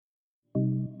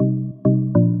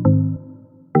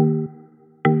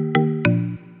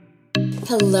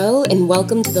Hello and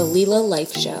welcome to the Leela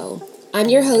Life Show. I'm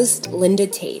your host, Linda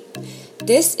Tate.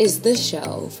 This is the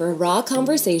show for raw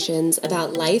conversations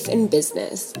about life and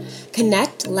business.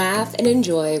 Connect, laugh, and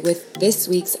enjoy with this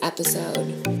week's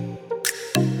episode.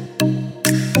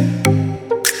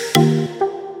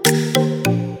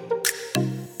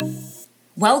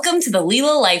 Welcome to the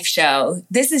Leela Life Show.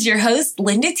 This is your host,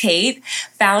 Linda Tate,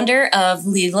 founder of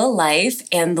Leela Life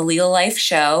and the Leela Life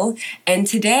Show. And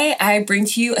today I bring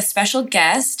to you a special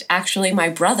guest, actually my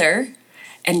brother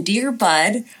and dear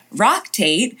bud,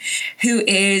 Tate, who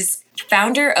is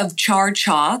founder of Char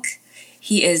Chalk.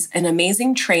 He is an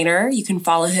amazing trainer. You can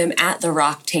follow him at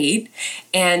the Tate.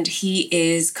 And he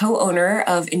is co-owner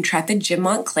of Intrepid Gym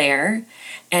Montclair.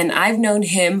 And I've known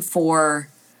him for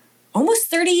almost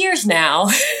 30 years now.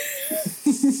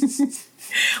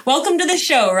 Welcome to the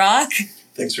show, Rock.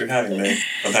 Thanks for having me.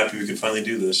 I'm happy we could finally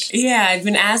do this. Yeah, I've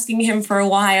been asking him for a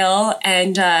while.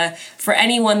 And for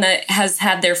anyone that has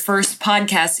had their first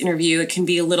podcast interview, it can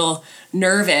be a little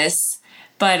nervous.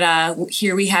 But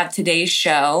here we have today's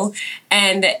show.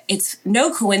 And it's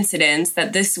no coincidence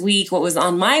that this week what was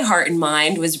on my heart and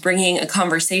mind was bringing a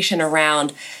conversation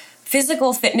around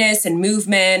physical fitness and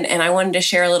movement, and I wanted to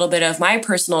share a little bit of my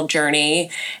personal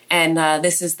journey, and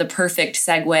this is the perfect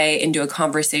segue into a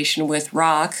conversation with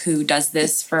Rock, who does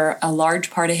this for a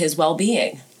large part of his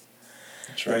well-being.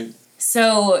 That's right.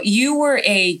 So you were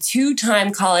a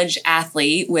two-time college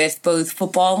athlete with both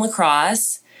football and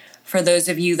lacrosse. For those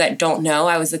of you that don't know,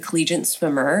 I was a collegiate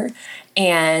swimmer,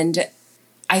 and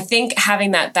I think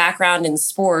having that background in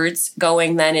sports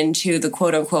going then into the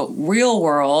quote-unquote real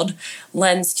world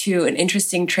lends to an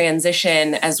interesting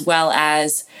transition, as well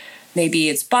as maybe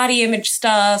it's body image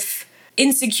stuff,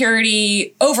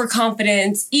 insecurity,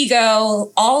 overconfidence,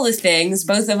 ego, all the things.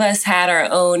 Both of us had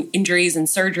our own injuries and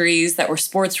surgeries that were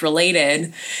sports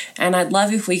related, and I'd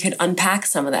love if we could unpack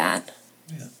some of that.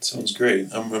 Yeah, sounds great.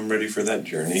 I'm ready for that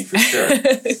journey, for sure.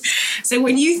 So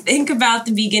when you think about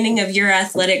the beginning of your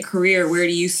athletic career, where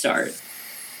do you start?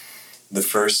 The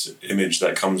first image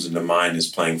that comes into mind is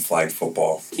playing flag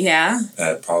football. Yeah?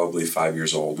 At probably 5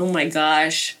 years old. Oh my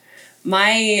gosh.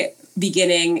 My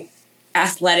beginning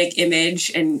athletic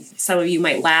image, and some of you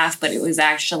might laugh, but it was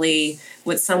actually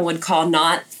what some would call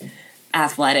not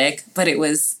athletic, but it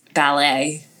was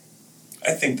ballet.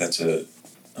 I think that's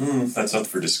up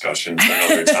for discussion for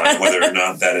another time, whether or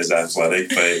not that is athletic,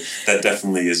 but that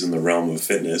definitely is in the realm of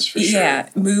fitness, for sure. Yeah,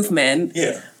 movement.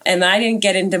 Yeah. And I didn't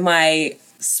get into my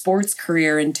sports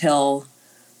career until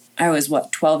I was,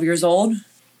 12 years old?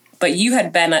 But you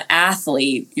had been an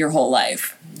athlete your whole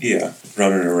life. Yeah,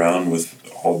 running around with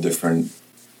all different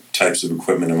types of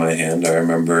equipment in my hand. I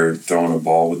remember throwing a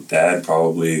ball with Dad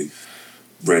probably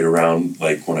right around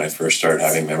like when I first started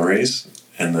having memories,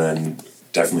 and then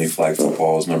definitely flag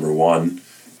football is number one,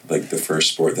 like the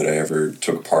first sport that I ever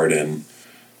took part in.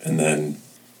 And then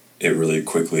it really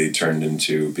quickly turned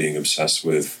into being obsessed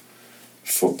with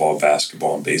football,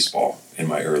 basketball, and baseball in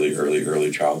my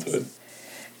early childhood.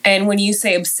 And when you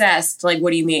say obsessed, like,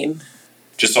 what do you mean?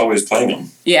 Just always playing them.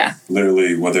 Yeah.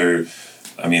 Literally,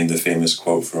 the famous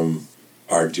quote from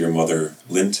our dear mother,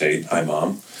 Lynn Tate, hi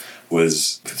Mom,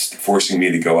 was forcing me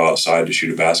to go outside to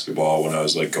shoot a basketball when I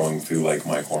was like going through like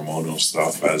my hormonal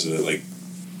stuff as a like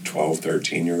 12,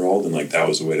 13-year-old, and like that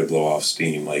was a way to blow off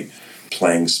steam. Like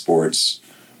playing sports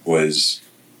was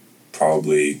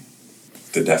probably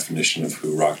the definition of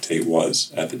who Tate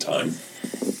was at the time.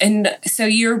 And so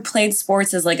you played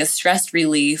sports as like a stress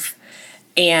relief,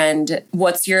 and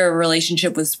what's your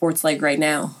relationship with sports like right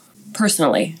now?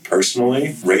 Personally,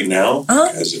 right now,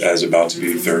 as about to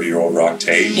be 30-year-old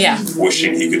Tate, yeah,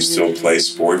 wishing he could still play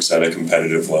sports at a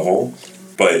competitive level,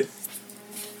 but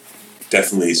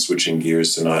definitely switching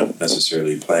gears to not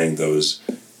necessarily playing those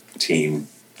team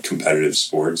competitive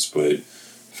sports, but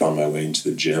found my way into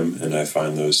the gym, and I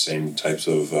find those same types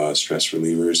of stress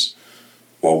relievers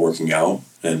while working out,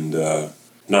 and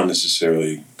not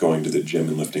necessarily going to the gym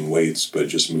and lifting weights, but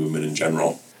just movement in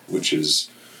general, which has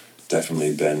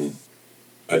definitely been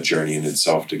a journey in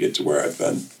itself to get to where I've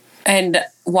been. And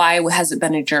why has it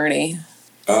been a journey?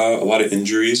 A lot of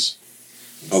injuries,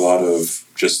 a lot of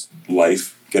just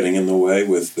life getting in the way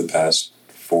with the past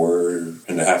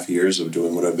 4.5 years of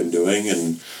doing what I've been doing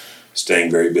and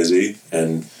staying very busy,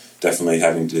 and definitely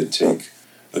having to take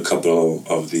a couple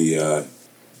of the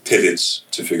pivots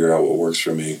to figure out what works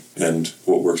for me and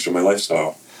what works for my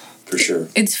lifestyle. For sure.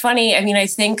 It's funny. I mean, I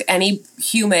think any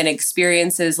human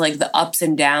experiences like the ups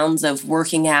and downs of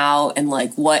working out and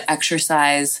like what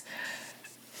exercise,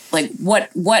 like what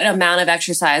amount of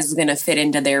exercise is going to fit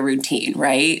into their routine,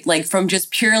 right? Like from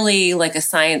just purely like a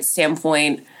science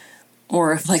standpoint,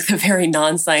 more of like the very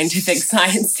non-scientific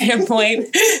science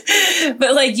standpoint.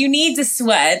 But like you need to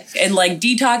sweat and like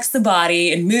detox the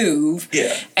body and move.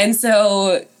 Yeah. And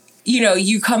so, you know,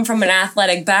 you come from an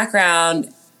athletic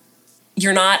background.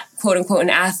 You're not, quote unquote, an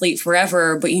athlete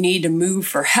forever, but you need to move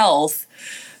for health.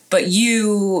 But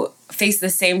you face the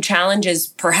same challenges,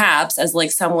 perhaps, as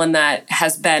like someone that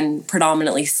has been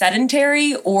predominantly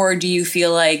sedentary? Or do you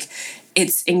feel like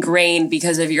it's ingrained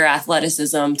because of your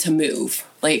athleticism to move?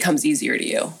 Like it comes easier to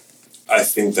you? I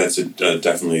think that's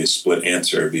definitely a split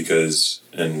answer because,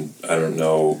 and I don't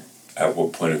know at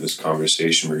what point of this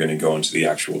conversation we're going to go into the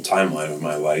actual timeline of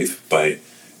my life, but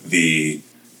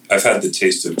I've had the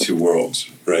taste of two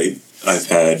worlds, right? I've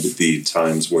had the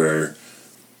times where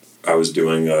I was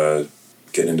doing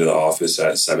get into the office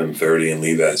at 7:30 and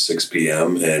leave at 6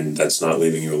 p.m. and that's not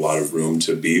leaving you a lot of room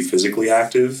to be physically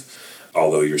active,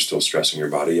 although you're still stressing your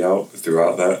body out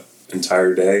throughout that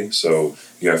entire day. So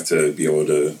you have to be able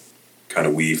to kind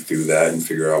of weave through that and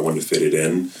figure out when to fit it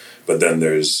in. But then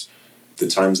there's the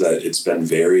times that it's been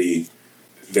very,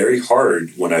 very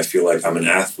hard when I feel like I'm an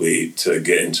athlete to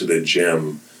get into the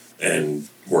gym and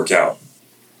work out,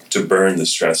 to burn the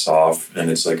stress off. And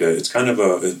it's like it's kind of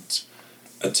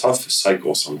a tough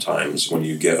cycle sometimes when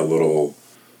you get a little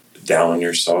down on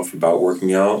yourself about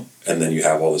working out, and then you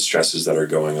have all the stresses that are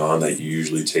going on that you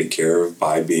usually take care of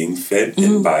by being fit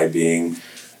and by being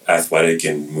athletic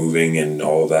and moving and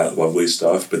all of that lovely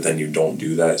stuff. But then you don't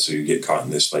do that, so you get caught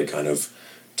in this like kind of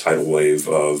tidal wave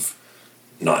of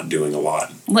not doing a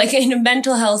lot. Like in a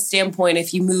mental health standpoint,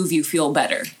 if you move, you feel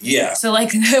better. Yeah. So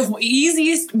like the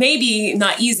easiest, maybe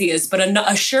not easiest, but a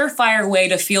surefire way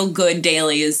to feel good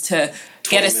daily is to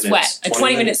get a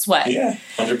 20-minute sweat. Yeah,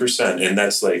 100%. And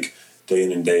that's like day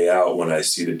in and day out when I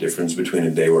see the difference between a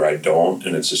day where I don't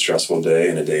and it's a stressful day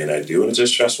and a day and I do and it's a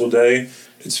stressful day,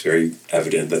 it's very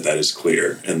evident that is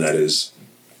clear and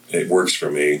it works for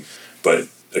me. But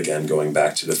again, going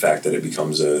back to the fact that it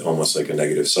becomes almost like a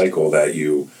negative cycle that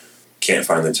you can't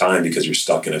find the time because you're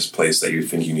stuck in a place that you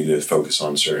think you need to focus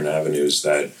on certain avenues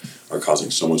that are causing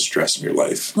so much stress in your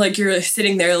life. Like you're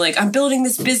sitting there like, I'm building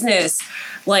this business.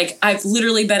 Like I've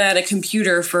literally been at a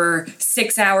computer for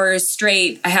 6 hours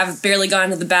straight. I have barely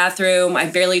gone to the bathroom. I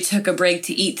barely took a break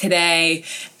to eat today.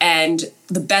 And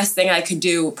the best thing I could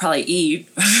do, probably eat.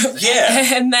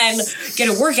 Yeah. And then get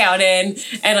a workout in.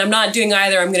 And I'm not doing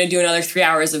either. I'm going to do another 3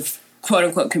 hours of quote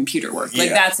unquote computer work. Like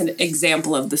that's an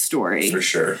example of the story. For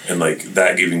sure. And like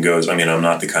that even goes, I mean, I'm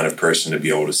not the kind of person to be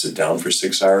able to sit down for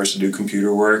 6 hours to do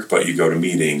computer work, but you go to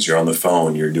meetings, you're on the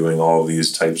phone, you're doing all of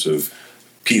these types of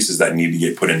pieces that need to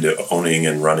get put into owning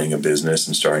and running a business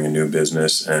and starting a new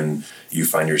business. And you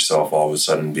find yourself all of a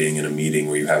sudden being in a meeting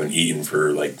where you haven't eaten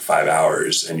for like 5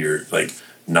 hours and you're like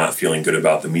not feeling good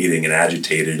about the meeting and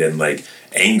agitated and like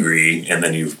angry. And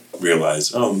then you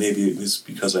realize, oh, maybe it was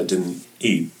because I didn't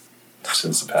eat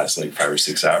since the past like 5 or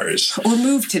 6 hours. Or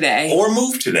move today.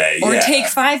 Or take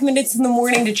 5 minutes in the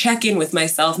morning to check in with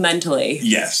myself mentally.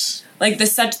 Yes. Like the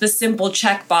simple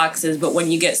check boxes, but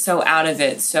when you get so out of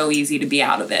it, it's so easy to be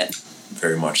out of it.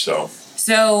 Very much so.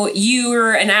 So you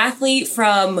were an athlete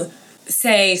from,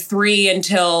 say, 3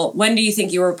 until, when do you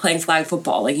think you were playing flag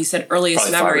football? Like you said,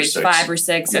 earliest memories, 5 or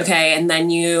 6. Yeah. Okay. And then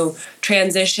you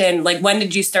transitioned. Like when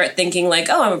did you start thinking like,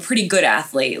 oh, I'm a pretty good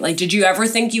athlete? Like, did you ever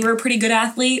think you were a pretty good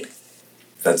athlete?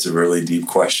 That's a really deep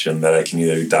question that I can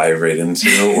either dive right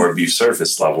into or be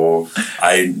surface level.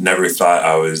 I never thought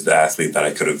I was the athlete that I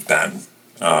could have been,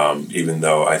 even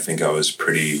though I think I was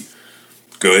pretty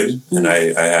good. And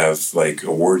I have like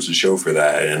awards to show for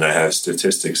that and I have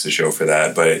statistics to show for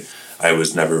that. But I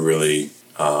was never really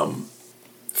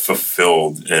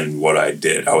fulfilled in what I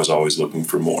did. I was always looking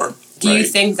for more. Do you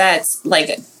think that's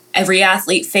like every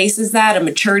athlete faces that, a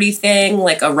maturity thing,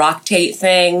 like a rock Tate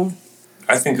thing?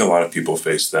 I think a lot of people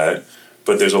face that,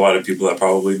 but there's a lot of people that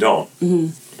probably don't.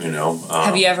 Mm-hmm. You know,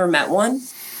 have you ever met one?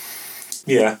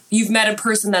 Yeah, you've met a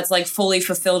person that's like fully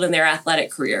fululfilled in their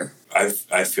athletic career. I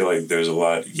feel like there's a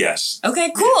lot. Yes.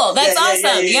 Okay. Cool. That's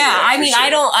awesome. Yeah. I mean, sure.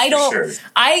 I don't. Sure.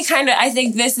 I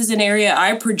think this is an area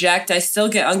I project. I still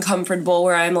get uncomfortable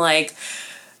where I'm like,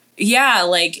 yeah,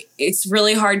 like it's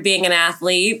really hard being an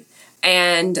athlete,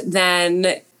 and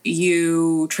then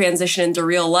you transition into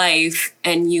real life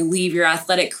and you leave your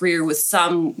athletic career with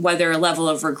whether a level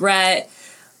of regret,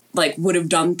 like would have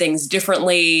done things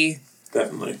differently.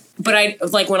 Definitely.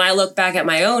 But when I look back at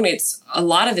my own, a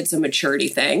lot of it's a maturity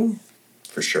thing.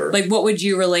 For sure. Like what would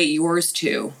you relate yours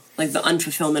to? Like the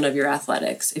unfulfillment of your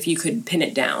athletics, if you could pin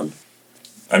it down.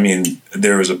 I mean,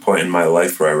 there was a point in my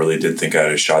life where I really did think I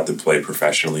had a shot to play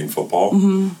professionally in football.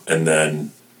 Mm-hmm. And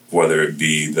then whether it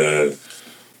be the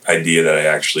idea that I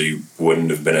actually wouldn't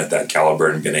have been at that caliber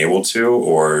and been able to,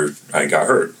 or I got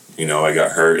hurt. I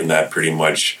got hurt, and that pretty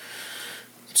much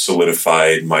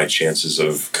solidified my chances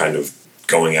of kind of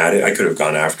going at it. I could have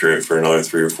gone after it for another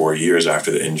 3 or 4 years after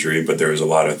the injury, but there was a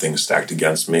lot of things stacked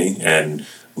against me, and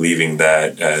leaving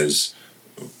that as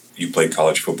you played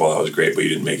college football, that was great, but you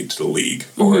didn't make it to the league.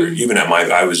 Or even at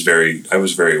I was very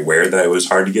aware that it was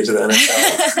hard to get to the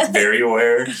NFL. Very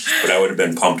aware, but I would have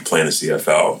been pumped playing the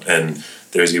CFL. And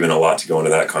there's even a lot to go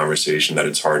into that conversation, that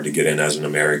it's hard to get in as an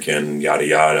American, yada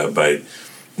yada. But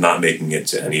not making it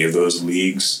to any of those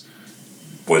leagues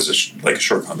was a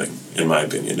shortcoming, in my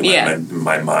opinion, in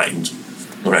my mind.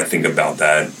 When I think about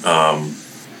that,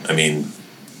 I mean,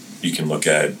 you can look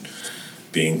at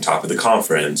being top of the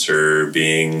conference, or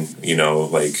being,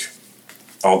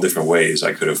 all different ways.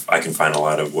 I can find a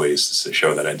lot of ways to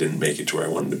show that I didn't make it to where I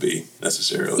wanted to be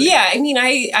necessarily. Yeah, I mean,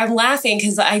 I'm laughing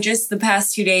because I just the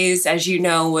past 2 days, as you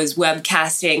know, was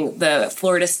webcasting the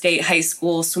Florida State High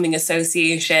School Swimming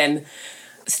Association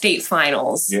state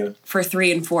finals for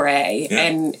 3 and 4A. Yeah.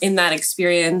 And in that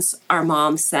experience, our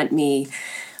mom sent me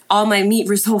all my meet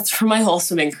results from my whole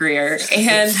swimming career.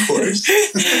 And of course.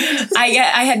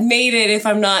 I had made it, if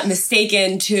I'm not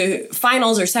mistaken, to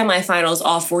finals or semifinals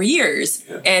all 4 years.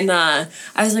 Yeah. And I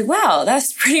was like, wow,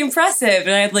 that's pretty impressive.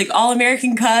 And I had all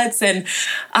American cuts, and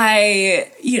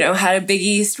I, had a Big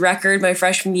East record my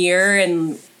freshman year,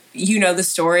 and the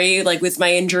story, with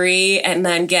my injury, and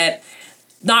then get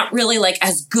not really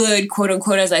as good, quote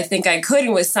unquote, as I think I could,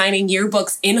 and was signing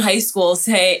yearbooks in high school,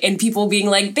 and people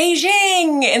being like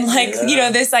Beijing, and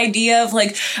this idea of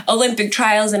Olympic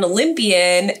trials and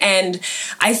Olympian. And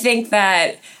I think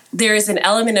that there's an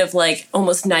element of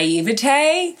almost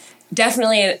naivete,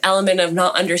 definitely an element of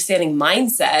not understanding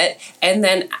mindset, and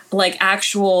then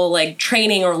actual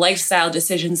training or lifestyle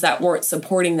decisions that weren't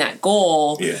supporting that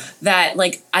goal. Yeah. That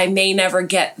I may never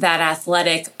get that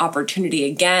athletic opportunity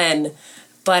again,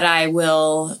 but I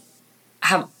will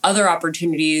have other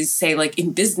opportunities, say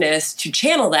in business, to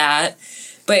channel that.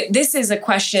 But this is a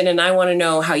question, and I want to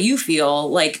know how you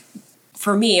feel.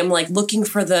 For me, I'm looking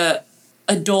for the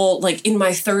adult, in my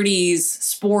 30s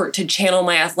sport to channel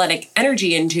my athletic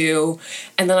energy into.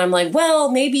 And then I'm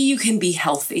well, maybe you can be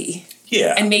healthy.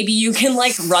 Yeah. And maybe you can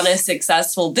run a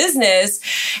successful business.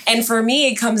 And for me,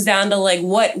 it comes down to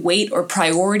what weight or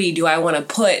priority do I want to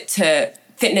put to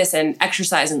fitness and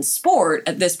exercise and sport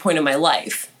at this point in my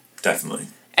life. Definitely.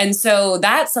 And so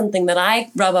that's something that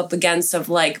I rub up against of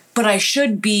but I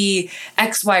should be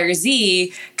X, Y, or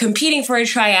Z, competing for a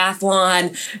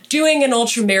triathlon, doing an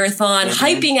ultra marathon,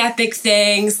 hyping epic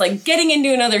things, getting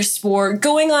into another sport,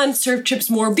 going on surf trips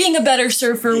more, being a better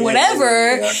surfer,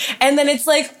 whatever. Yeah. And then it's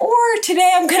or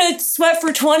today I'm going to sweat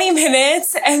for 20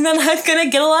 minutes, and then I'm going to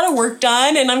get a lot of work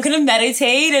done, and I'm going to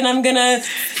meditate, and I'm going to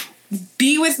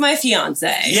be with my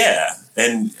fiance. Yeah.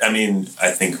 And I mean,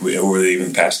 I think over the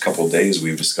even past couple of days,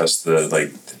 we've discussed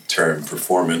the term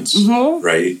performance,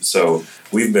 right? So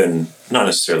we've been not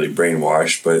necessarily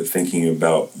brainwashed, but thinking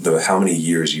about how many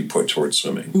years you put towards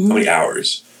swimming, how many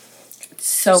hours.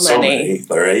 So many,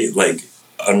 right?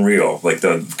 Unreal.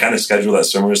 The kind of schedule that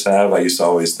swimmers have. I used to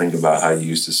always think about how you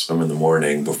used to swim in the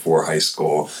morning before high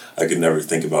school. I could never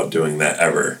think about doing that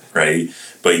ever, right?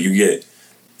 But you get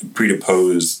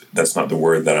predisposed, that's not the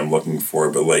word that I'm looking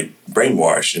for, but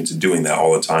brainwashed into doing that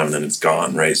all the time, and then it's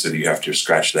gone, right? So you have to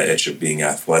scratch that itch of being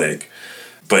athletic.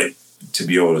 But to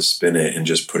be able to spin it and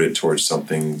just put it towards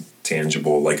something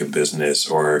tangible like a business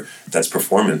or that's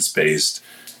performance-based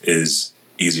is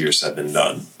easier said than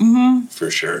done,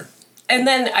 for sure. And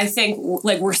then I think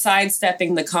we're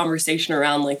sidestepping the conversation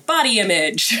around body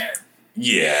image.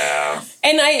 Yeah.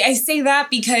 And I say that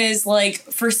because,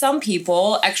 for some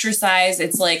people, exercise,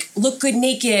 it's look good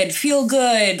naked, feel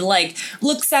good,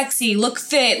 look sexy, look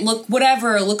fit, look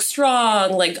whatever, look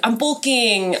strong, I'm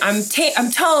bulking, I'm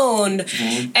toned.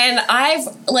 And I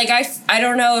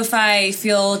don't know if I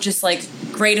feel just,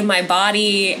 great in my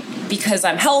body because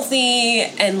I'm healthy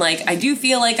and, I do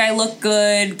feel I look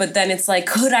good, but then it's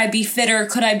could I be fitter?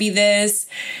 Could I be this?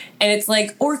 And it's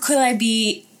or could I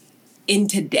be in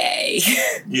today?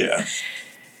 Yeah.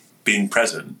 Being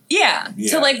present. Yeah.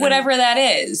 So whatever that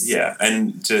is. Yeah.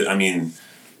 And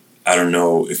I don't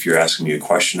know if you're asking me a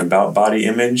question about body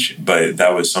image, but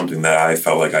that was something that I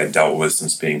felt I dealt with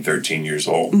since being 13 years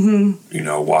old.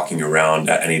 Walking around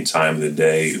at any time of the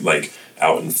day,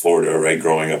 out in Florida, right?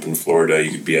 Growing up in Florida,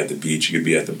 you could be at the beach, you could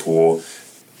be at the pool.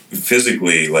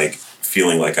 Physically,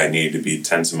 feeling I needed to be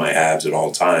tense in my abs at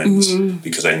all times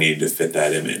because I needed to fit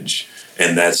that image.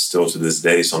 And that's still to this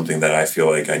day something that I feel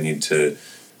I need to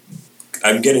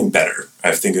I'm getting better.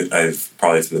 I think I've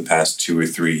probably for the past 2 or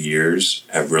 3 years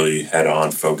have really head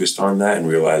on focused on that and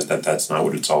realized that that's not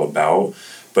what it's all about.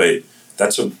 But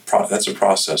that's a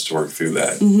process to work through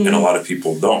that, and a lot of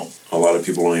people don't. A lot of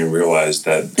people don't even realize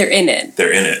that they're in it.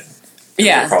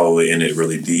 They're probably in it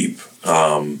really deep.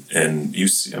 And you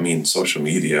see, I mean, social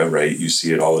media, right? You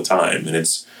see it all the time, and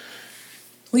it's.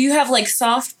 Well, you have like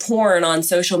soft porn on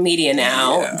social media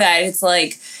now that it's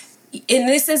like. And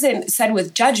this isn't said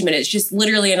with judgment. It's just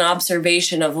literally an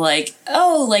observation of like,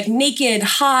 oh, like naked,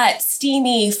 hot,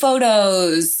 steamy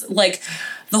photos, like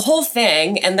the whole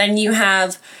thing. And then you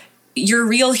have your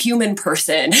real human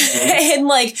person. And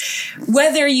like,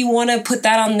 whether you want to put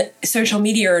that on social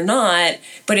media or not,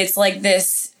 but it's like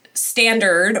this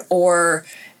standard or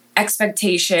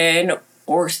expectation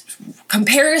or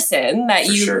comparison that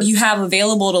you have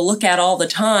available to look at all the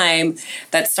time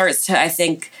that starts to, I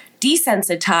think,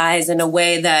 desensitize in a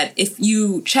way that if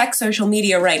you check social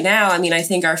media right now, I mean, I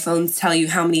think our phones tell you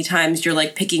how many times you're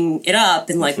like picking it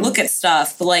up and like look at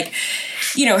stuff, but like,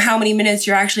 you know, how many minutes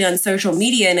you're actually on social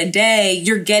media in a day,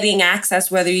 you're getting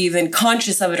access, whether you're even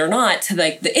conscious of it or not, to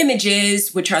like the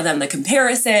images, which are then the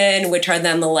comparison, which are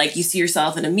then the like, you see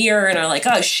yourself in a mirror and are like,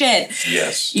 oh shit.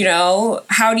 Yes. You know,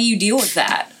 how do you deal with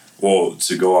that? Well,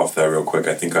 to go off that real quick,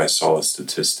 I think I saw a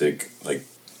statistic like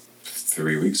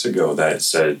 3 weeks ago that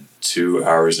said 2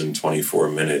 hours and 24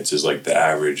 minutes is like the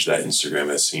average that Instagram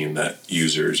has seen that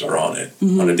users are on it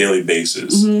on a daily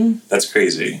basis. That's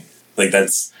crazy. Like,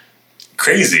 that's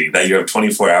crazy that you have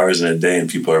 24 hours in a day and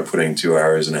people are putting 2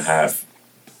 hours and a half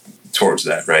towards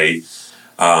that, right?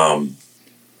 And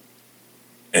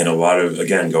a lot of,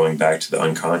 again, going back to the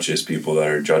unconscious people that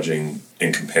are judging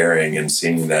and comparing and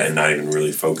seeing that and not even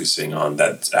really focusing on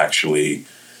that's actually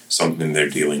something they're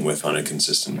dealing with on a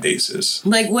consistent basis.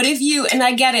 Like, what if you, and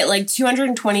I get it, like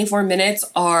 224 minutes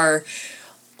are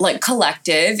like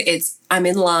collective. It's, I'm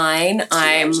in line. 2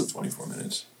 hours and 24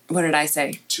 minutes. What did I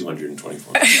say?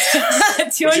 224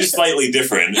 minutes. Which is slightly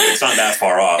different. It's not that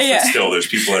far off, but still there's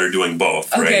people that are doing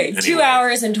both, right? Okay, anyway. 2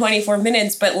 hours and 24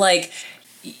 minutes, but like,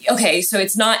 okay, so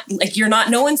it's not like you're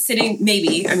not, no one's sitting,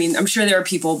 maybe, I mean, I'm sure there are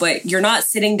people, but you're not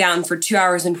sitting down for 2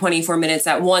 hours and 24 minutes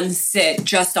at one sit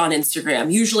just on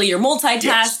Instagram. Usually you're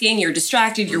multitasking, you're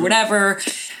distracted, you're whatever.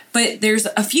 But there's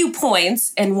a few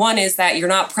points, and one is that you're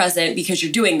not present because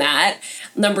you're doing that.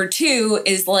 Number two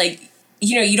is like,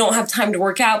 you know, you don't have time to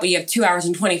work out, but you have 2 hours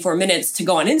and 24 minutes to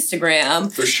go on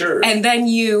Instagram. For sure. And then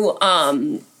you,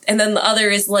 and then the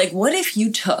other is like, what if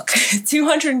you took 2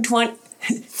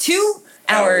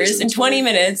 hours and 20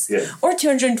 minutes or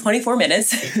 224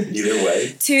 minutes either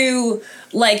way to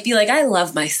like be like, I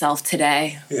love myself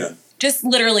today. Yeah. Just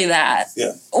literally that.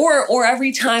 Yeah. Or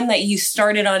every time that you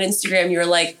started on Instagram, you're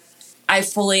like, I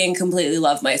fully and completely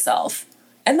love myself.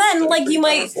 And then that's like you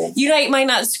might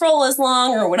not scroll as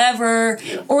long or whatever.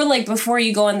 Yeah. Or like before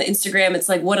you go on the Instagram, it's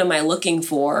like, what am I looking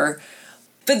for?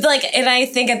 But like, and I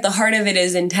think at the heart of it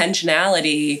is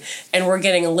intentionality, and we're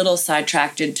getting a little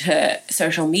sidetracked to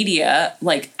social media,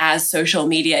 like as social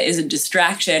media is a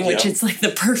distraction, which is like the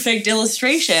perfect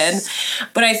illustration.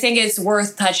 But I think it's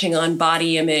worth touching on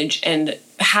body image and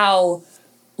how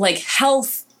like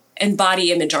health and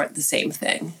body image aren't the same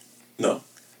thing. No.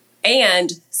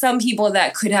 And some people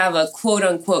that could have a quote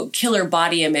unquote killer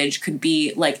body image could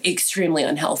be like extremely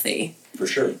unhealthy. For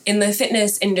sure. In the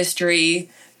fitness industry,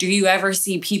 do you ever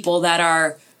see people that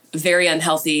are very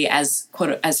unhealthy as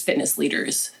quote as fitness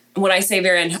leaders? When I say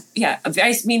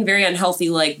I mean very unhealthy,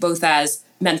 like both as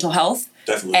mental health,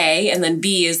 definitely. A, and then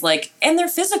B is like, and their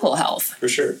physical health. For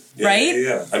sure. Yeah, right?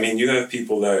 Yeah. I mean, you have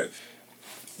people that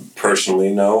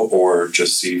personally know or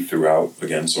just see throughout,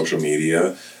 again, social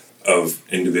media of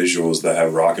individuals that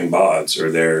have rockin' bods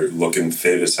or they're looking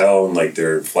fit as hell and like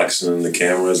they're flexing in the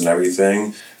cameras and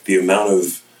everything. The amount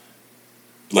of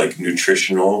like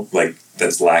nutritional, like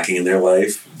that's lacking in their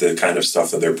life, the kind of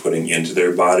stuff that they're putting into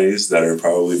their bodies that are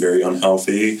probably very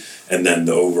unhealthy, and then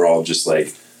the overall just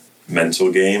like mental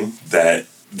game that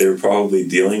they're probably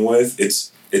dealing with,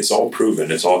 it's all proven,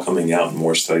 it's all coming out in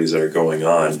more studies that are going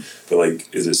on. But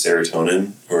like, is it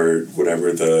serotonin or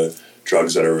whatever the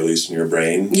drugs that are released in your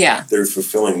brain? Yeah. They're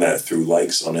fulfilling that through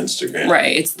likes on Instagram.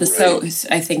 Right. It's the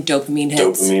I think dopamine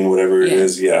hits. Dopamine, whatever it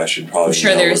is. Yeah, I should probably I'm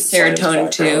sure there's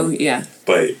serotonin too. Yeah.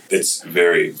 But it's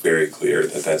very, very clear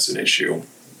that that's an issue,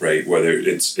 right? Whether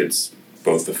it's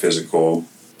both the physical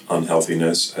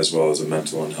unhealthiness as well as the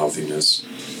mental unhealthiness.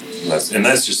 And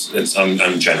that's just,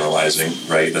 I'm generalizing,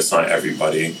 right? That's not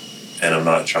everybody. And I'm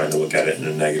not trying to look at it in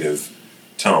a negative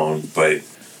tone, but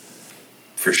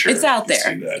for sure. It's out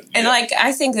there. And like,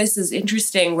 I think this is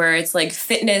interesting where it's like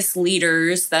fitness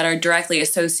leaders that are directly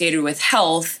associated with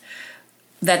health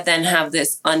that then have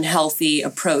this unhealthy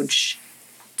approach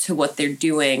to what they're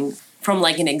doing from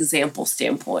like an example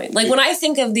standpoint. Like when I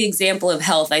think of the example of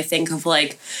health, I think of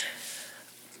like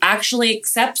actually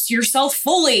accepts yourself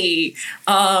fully,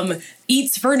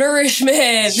 eats for nourishment,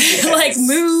 yes. Like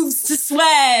moves to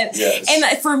sweat. Yes.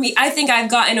 And for me, I think I've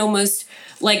gotten almost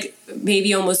like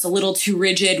maybe almost a little too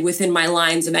rigid within my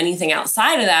lines of anything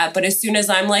outside of that. But as soon as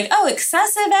I'm like, oh,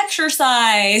 excessive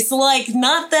exercise, like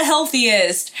not the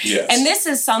healthiest. Yes. And this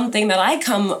is something that I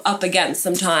come up against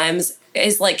sometimes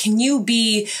is like, can you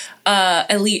be an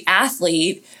elite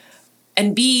athlete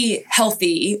and be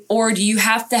healthy? Or do you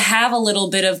have to have a little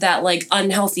bit of that like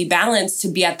unhealthy balance to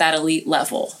be at that elite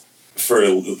level?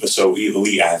 So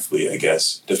elite athlete, I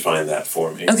guess, define that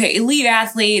for me. Okay, elite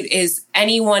athlete is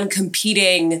anyone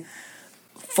competing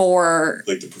for...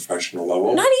 like the professional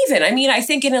level? Not even. I mean, I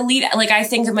think an elite... like, I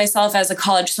think of myself as a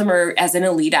college swimmer as an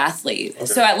elite athlete. Okay.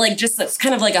 So at like just that's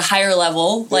kind of like a higher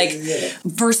level, like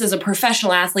versus a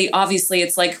professional athlete. Obviously,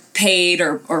 it's like paid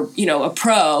or you know, a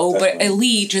pro. Definitely. But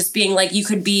elite just being like you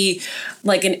could be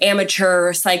like an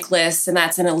amateur cyclist and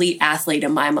that's an elite athlete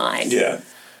in my mind. Yeah.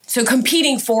 So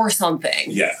competing for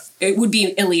something, it would be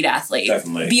an elite athlete.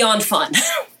 Definitely. Beyond fun.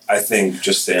 I think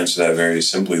just to answer that very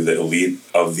simply, the elite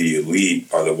of the elite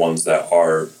are the ones that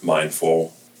are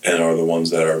mindful and are the ones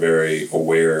that are very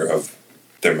aware of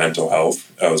their mental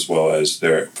health as well as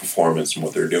their performance and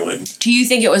what they're doing. Do you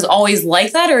think it was always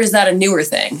like that or is that a newer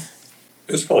thing?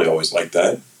 It was probably always like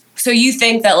that. So you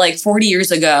think that like 40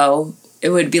 years ago,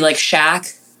 it would be like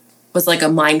Shaq was like a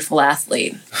mindful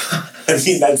athlete? I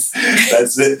mean, that's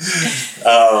it.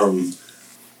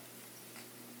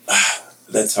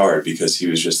 That's hard because he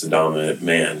was just a dominant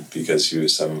man because he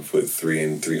was 7'3"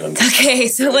 and 300. Okay,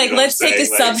 so like let's take a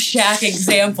sub Shaq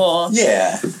example.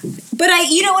 Yeah. But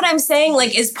you know what I'm saying?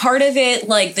 Like, is part of it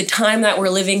like the time that we're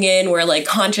living in where like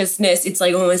consciousness, it's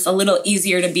like almost a little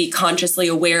easier to be consciously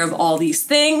aware of all these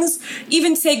things,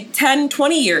 even take 10,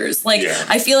 20 years. Like,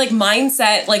 I feel like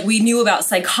mindset, like we knew about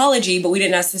psychology, but we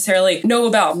didn't necessarily know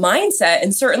about mindset.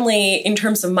 And certainly in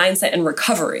terms of mindset and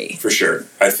recovery. For sure.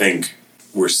 I think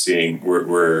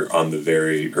we're on the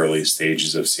very early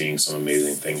stages of seeing some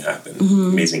amazing things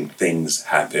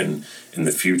happen in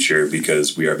the future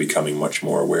because we are becoming much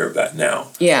more aware of that now.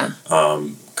 Yeah.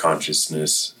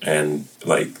 Consciousness and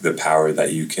like the power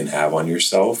that you can have on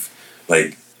yourself.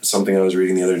 Like something I was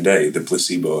reading the other day, the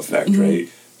placebo effect, right?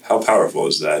 How powerful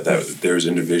is that? That there's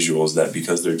individuals that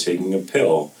because they're taking a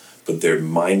pill, but they're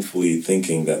mindfully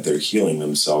thinking that they're healing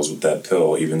themselves with that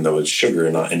pill, even though it's sugar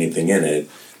and not anything in it.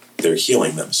 They're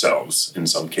healing themselves in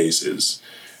some cases,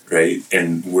 right?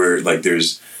 And we're like,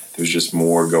 there's just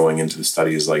more going into the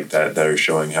studies like that are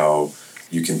showing how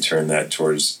you can turn that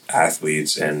towards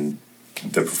athletes and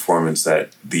the performance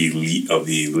that the elite of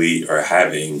the elite are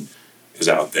having is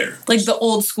out there. Like the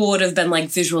old school would have been like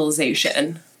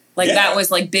visualization. Like that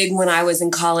was like big when I was in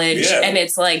college. Yeah. And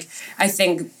it's like, I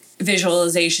think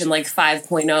visualization like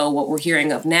 5.0, what we're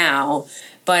hearing of now.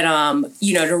 But,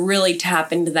 you know, to really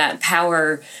tap into that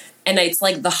power. And it's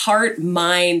like the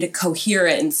heart-mind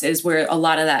coherence is where a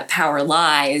lot of that power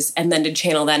lies. And then to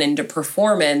channel that into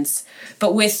performance,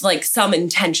 but with like some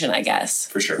intention, I guess.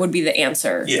 For sure. Would be the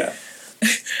answer. Yeah.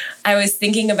 I was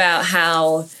thinking about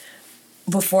how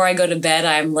before I go to bed,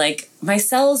 I'm like, my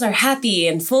cells are happy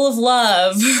and full of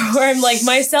love. Or I'm like,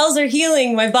 my cells are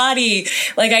healing my body.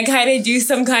 Like I kind of do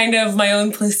some kind of my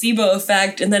own placebo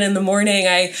effect. And then in the morning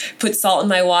I put salt in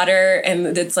my water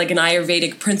and it's like an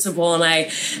Ayurvedic principle.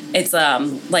 And it's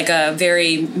like a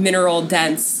very mineral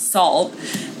dense salt.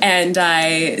 And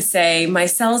I say, my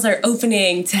cells are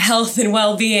opening to health and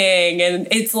well-being. And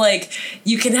it's like,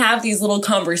 you can have these little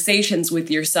conversations with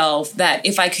yourself that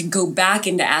if I could go back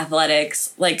into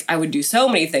athletics, like I would do so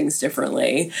many things differently.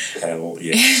 But,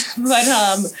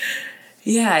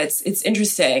 yeah, it's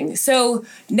interesting. So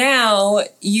now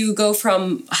you go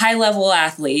from high-level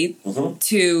athlete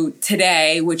to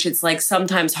today, which it's like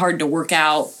sometimes hard to work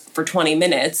out for 20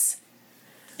 minutes.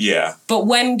 Yeah. But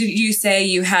when did you say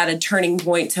you had a turning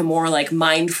point to more like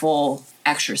mindful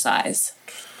exercise?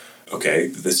 Okay,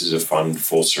 this is a fun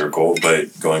full circle,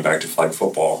 but going back to flag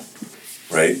football,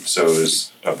 right? So it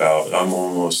was about, I'm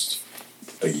almost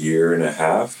a year and a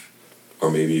half, or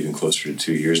maybe even closer to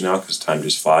 2 years now, because time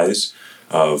just flies,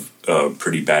 of a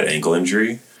pretty bad ankle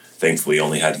injury. Thankfully,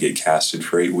 only had to get casted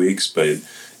for 8 weeks, but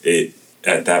it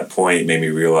at that point made me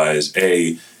realize,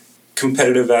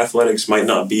 competitive athletics might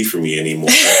not be for me anymore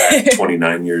at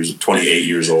 28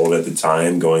 years old at the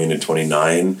time, going into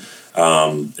 29.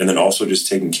 And then also just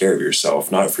taking care of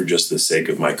yourself, not for just the sake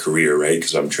of my career, right?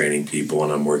 Because I'm training people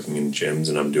and I'm working in gyms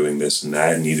and I'm doing this and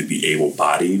that and need to be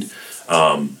able-bodied.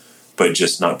 but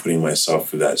just not putting myself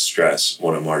through that stress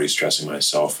when I'm already stressing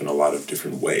myself in a lot of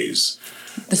different ways.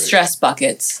 The stress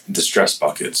buckets. The stress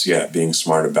buckets, yeah. Being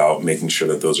smart about making sure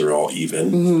that those are all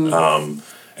even. Mm-hmm.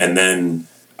 And then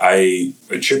I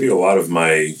attribute a lot of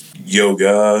my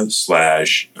yoga /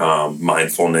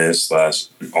 mindfulness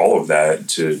 / all of that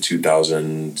to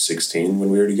 2016 when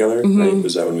we were together. Mm-hmm. Right?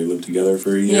 Was that when we lived together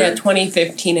for a year? Yeah,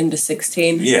 2015 into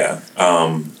 16. Yeah.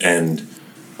 And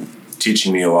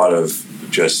teaching me a lot of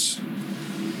just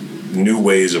new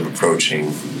ways of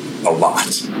approaching a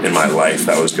lot in my life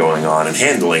that was going on and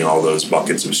handling all those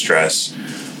buckets of stress.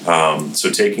 So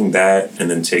taking that and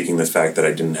then taking the fact that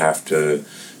I didn't have to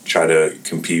try to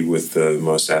compete with the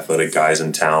most athletic guys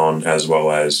in town, as well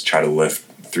as try to lift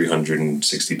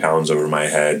 360 pounds over my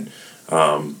head,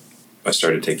 I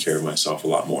started to take care of myself a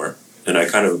lot more. And I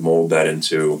kind of mold that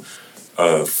into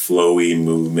a flowy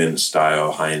movement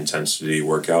style, high intensity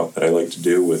workout that I like to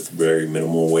do with very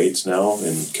minimal weights now,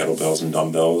 and kettlebells and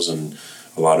dumbbells, and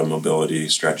a lot of mobility,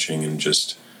 stretching, and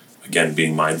just, again,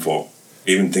 being mindful.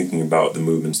 Even thinking about the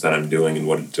movements that I'm doing and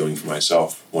what it's doing for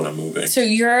myself when I'm moving. So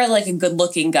you're like a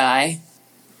good-looking guy.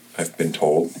 I've been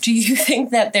told. Do you think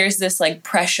that there's this like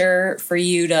pressure for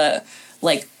you to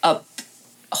like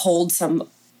uphold some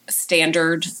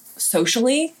standard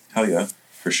socially? Hell yeah,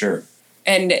 for sure.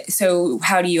 And so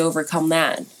how do you overcome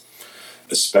that?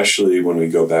 Especially when we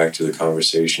go back to the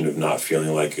conversation of not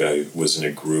feeling like I was in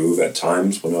a groove at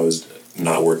times when I was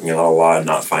not working out a lot,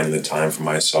 not finding the time for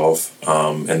myself,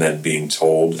 and then being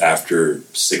told after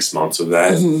 6 months of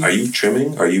that, Are you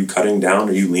trimming? Are you cutting down?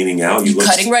 Are you leaning out? You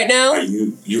cutting right now?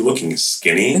 You're looking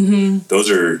skinny? Those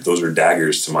are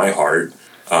daggers to my heart,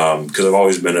 because I've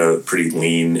always been a pretty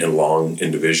lean and long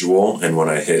individual, and when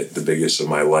I hit the biggest of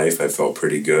my life, I felt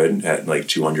pretty good at like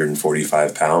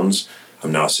 245 pounds.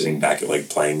 I'm now sitting back at like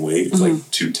playing weight. It's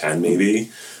like 210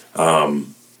 maybe.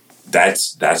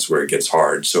 That's where it gets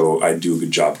hard. So I do a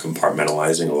good job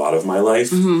compartmentalizing a lot of my life.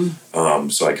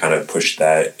 So I kind of push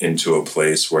that into a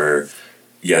place where,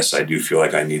 yes, I do feel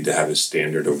like I need to have a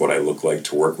standard of what I look like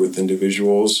to work with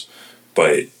individuals,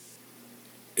 but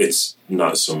it's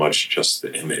not so much just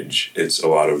the image. It's a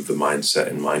lot of the mindset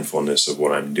and mindfulness of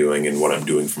what I'm doing and what I'm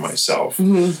doing for myself.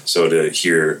 So to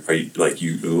hear,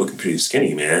 you're looking pretty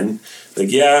skinny, man. Like,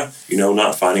 yeah,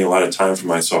 not finding a lot of time for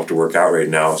myself to work out right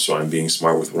now. So I'm being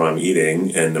smart with what I'm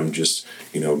eating, and I'm just,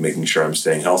 making sure I'm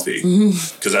staying healthy,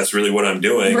 because that's really what I'm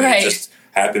doing. Right. It just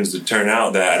happens to turn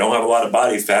out that I don't have a lot of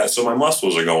body fat, so my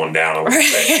muscles are going down a little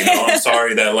bit. I'm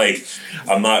sorry that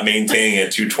I'm not maintaining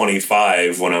at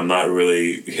 225 when I'm not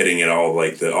really hitting it all.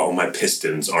 All my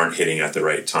pistons aren't hitting at the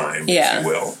right time, if you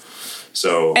will.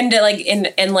 So and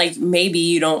maybe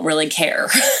you don't really care.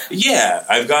 Yeah,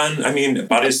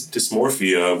 body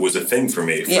dysmorphia was a thing for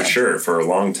me for sure for a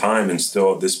long time, and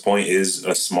still at this point is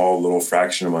a small little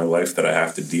fraction of my life that I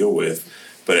have to deal with.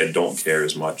 But I don't care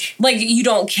as much. You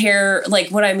don't care,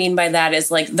 what I mean by that is,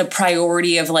 the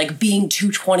priority of, being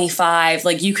 225,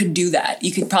 you could do that.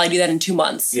 You could probably do that in 2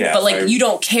 months. Yeah. But, you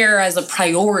don't care as a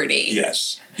priority.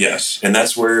 Yes. And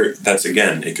that's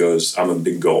again, it goes, I'm a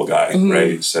big goal guy,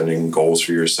 right? Setting goals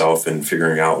for yourself and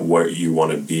figuring out what you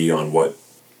want to be on, what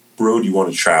road you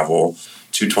want to travel.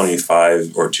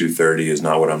 225 or 230 is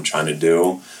not what I'm trying to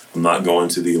do. I'm not going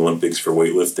to the Olympics for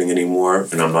weightlifting anymore,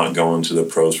 and I'm not going to the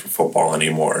pros for football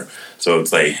anymore. So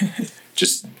it's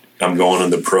I'm going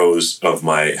to the pros of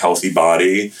my healthy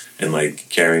body and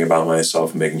caring about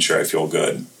myself and making sure I feel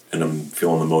good. And I'm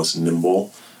feeling the most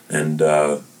nimble and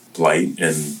light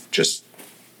and just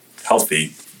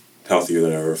healthier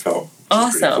than I ever felt.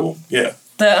 Awesome. Cool. Yeah.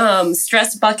 The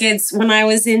stress buckets, when I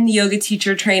was in yoga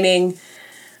teacher training,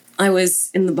 I was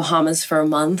in the Bahamas for a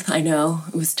month. I know,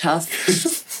 it was tough.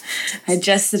 I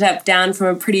just stepped down from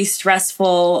a pretty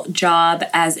stressful job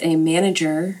as a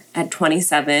manager at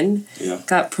 27. Yeah.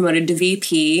 Got promoted to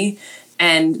VP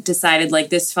and decided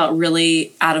this felt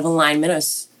really out of alignment. I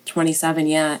was 27,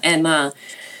 yeah. And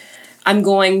I'm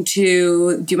going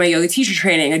to do my yoga teacher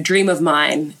training, a dream of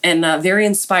mine, and very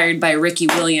inspired by Ricky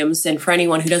Williams. And for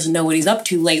anyone who doesn't know what he's up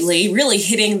to lately, really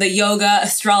hitting the yoga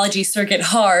astrology circuit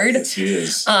hard. Yes, he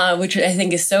is. Which I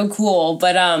think is so cool.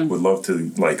 But would love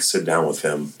to sit down with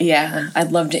him. Yeah,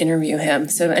 I'd love to interview him.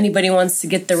 So if anybody wants to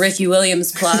get the Ricky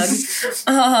Williams plug,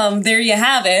 there you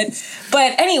have it.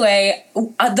 But anyway,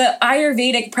 the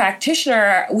Ayurvedic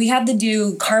practitioner, we had to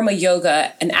do karma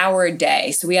yoga an hour a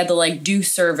day. So we had to do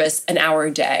service an hour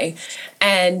a day.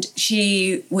 And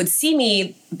she would see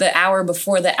me the hour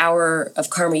before the hour of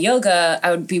karma yoga,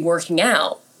 I would be working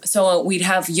out. So we'd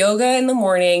have yoga in the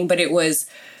morning, but it was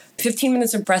 15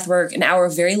 minutes of breath work, an hour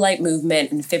of very light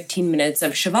movement, and 15 minutes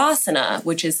of shavasana,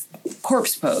 which is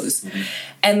corpse pose. Mm-hmm.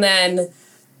 And then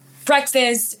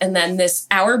breakfast, and then this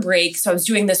hour break. So I was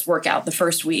doing this workout the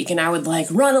first week, and I would like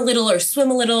run a little or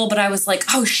swim a little, but I was like,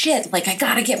 oh shit, like I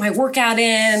gotta get my workout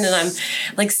in, and I'm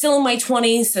like still in my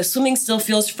 20s, so swimming still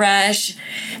feels fresh.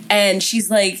 And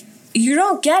she's like, you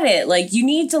don't get it. Like, you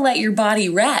need to let your body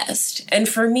rest. And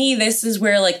for me, this is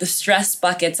where, like, the stress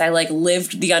buckets, I, like,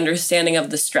 lived the understanding of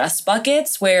the stress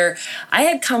buckets, where I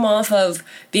had come off of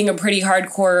being a pretty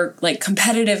hardcore, like,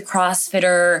 competitive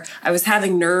CrossFitter. I was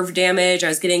having nerve damage. I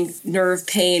was getting nerve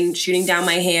pain shooting down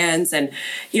my hands. And,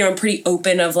 you know, I'm pretty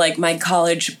open of, like, my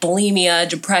college bulimia,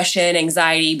 depression,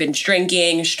 anxiety, binge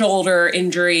drinking, shoulder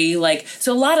injury, like,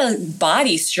 so a lot of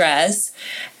body stress.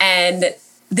 And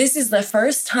this is the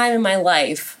first time in my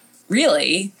life,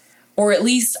 really, or at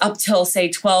least up till, say,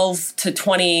 12 to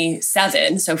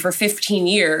 27, so for 15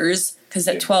 years, because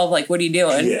at 12, like, what are you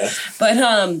doing? Yeah. But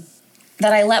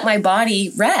that I let my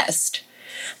body rest.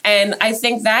 And I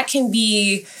think that can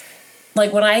be,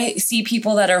 like, when I see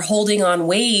people that are holding on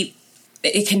weight,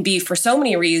 it can be for so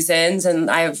many reasons. And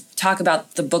I've talked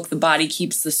about the book, The Body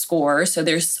Keeps the Score. So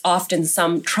there's often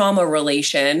some trauma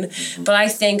relation. Mm-hmm. But I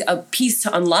think a piece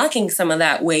to unlocking some of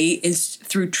that weight is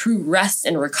through true rest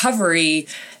and recovery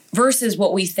versus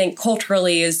what we think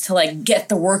culturally is to like get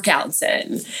the workouts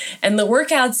in. And the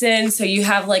workouts in, so you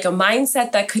have like a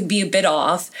mindset that could be a bit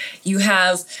off. You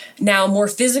have now more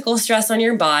physical stress on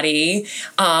your body,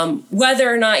 whether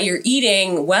or not you're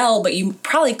eating well, but you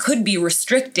probably could be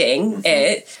restricting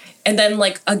it. And then,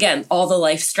 like, again, all the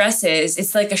life stresses,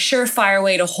 it's like a surefire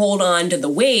way to hold on to the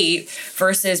weight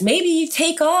versus maybe you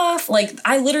take off. Like,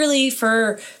 I literally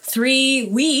for 3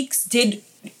 weeks did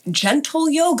gentle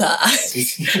yoga.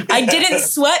 I didn't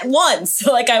sweat once.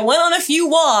 Like, I went on a few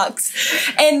walks,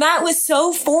 and that was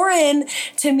so foreign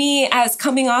to me as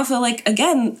coming off of, like,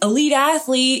 again, elite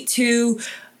athlete to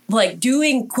like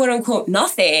doing quote unquote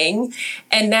nothing.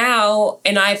 And now,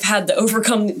 and I've had to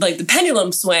overcome like the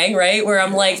pendulum swing, right? Where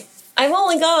I'm like, I've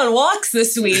only gone on walks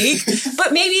this week,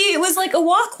 but maybe it was like a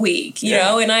walk week, you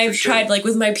know? And I've tried like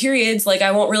with my periods, like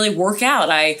I won't really work out.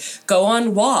 I go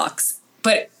on walks,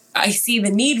 but I see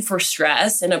the need for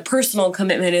stress, and a personal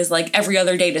commitment is like every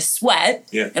other day to sweat.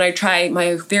 Yeah. And I try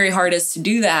my very hardest to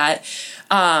do that.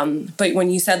 But when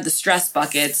you said the stress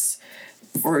buckets,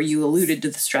 or you alluded to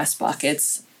the stress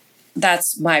buckets,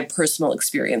 that's my personal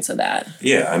experience of that.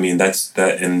 Yeah, I mean, that's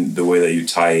that, and the way that you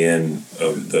tie in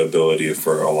the ability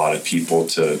for a lot of people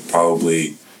to probably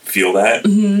feel that,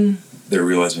 they're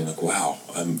realizing like, wow,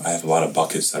 I have a lot of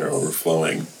buckets that are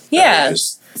overflowing. Yeah.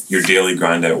 Just your daily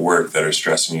grind at work that are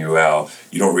stressing you out.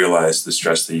 You don't realize the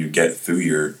stress that you get through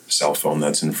your cell phone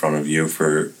that's in front of you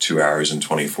for 2 hours and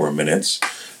 24 minutes.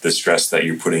 The stress that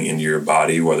you're putting into your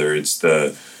body, whether it's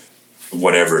the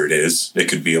whatever it is. It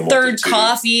could be a multitude. Third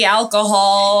coffee,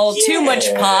 alcohol, too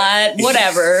much pot,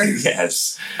 whatever.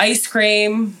 Yes. Ice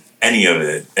cream. Any of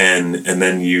it. And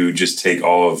then you just take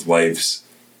all of life's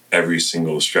every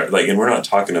single stress. Like, and we're not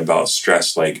talking about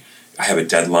stress like I have a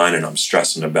deadline and I'm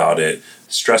stressing about it.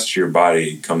 Stress to your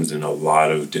body comes in a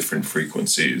lot of different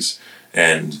frequencies.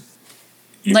 And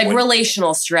like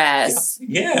relational stress,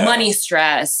 money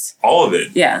stress, all of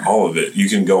it. Yeah. All of it. You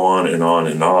can go on and on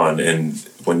and on. And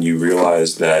when you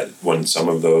realize that when some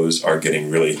of those are getting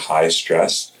really high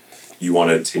stress, you want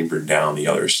to taper down the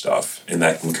other stuff. And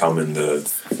that can come in the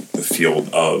field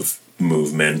of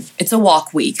movement. It's a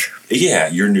walk week. Yeah,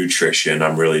 your nutrition.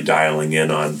 I'm really dialing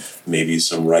in on maybe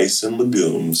some rice and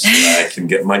legumes so that I can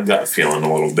get my gut feeling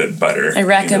a little bit better. I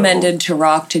recommended to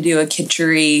Rock to do a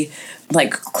kitchery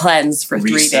like cleanse for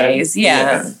 3 days.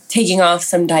 Yeah. Taking off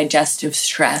some digestive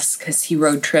stress because he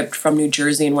road tripped from New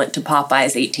Jersey and went to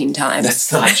Popeyes 18 times.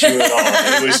 That's not true at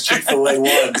all. It was Chick-fil-A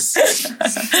once.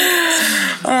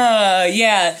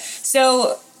 Yeah.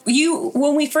 So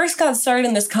when we first got started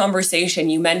in this conversation,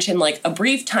 you mentioned like a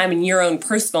brief time in your own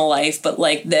personal life, but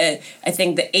like I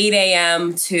think the 8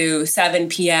 a.m. to 7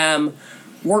 p.m.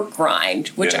 work grind,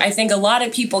 which I think a lot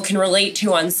of people can relate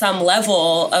to on some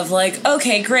level of like,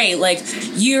 okay, great. Like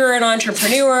you're an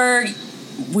entrepreneur.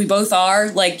 We both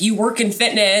are. Like you work in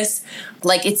fitness.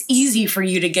 Like it's easy for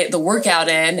you to get the workout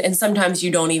in, and sometimes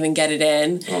you don't even get it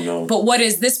in. Oh, no. But what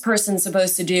is this person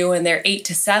supposed to do when they're 8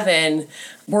 to 7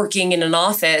 working in an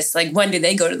office? Like when do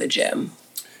they go to the gym?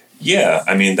 Yeah,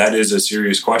 I mean, that is a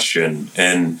serious question.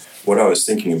 And what I was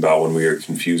thinking about when we were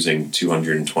confusing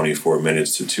 224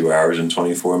 minutes to 2 hours and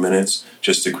 24 minutes,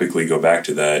 just to quickly go back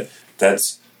to that,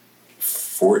 that's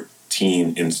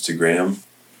 14 Instagram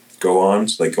go on,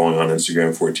 like going on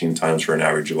Instagram 14 times for an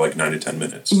average of like 9 to 10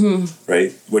 minutes,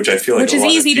 right? Which I feel like Which is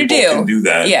easy to do. Can do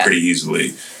that pretty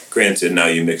easily. Granted, now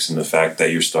you mix in the fact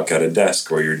that you're stuck at a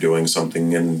desk or you're doing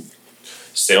something in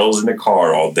sales in a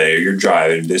car all day, or you're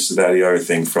driving this, that, the other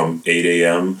thing from 8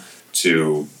 a.m.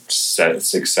 to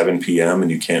 6, 7 p.m.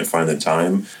 and you can't find the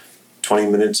time.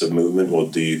 20 minutes of movement will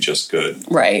do you just good.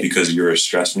 Right. Because you're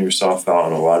stressing yourself out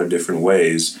in a lot of different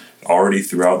ways already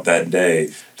throughout that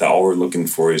day, that all we're looking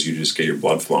for is you just get your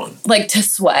blood flowing. Like to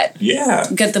sweat. Yeah.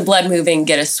 Get the blood moving,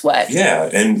 get a sweat. Yeah.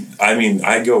 And I mean,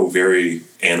 I go very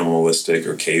animalistic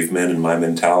or caveman in my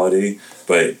mentality,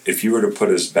 but if you were to put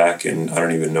us back in, I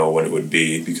don't even know when it would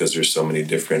be because there's so many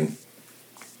different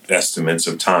estimates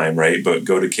of time, right? But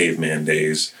go to caveman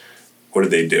days. What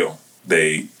did they do?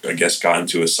 They, I guess, got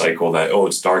into a cycle that, oh,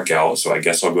 it's dark out, so I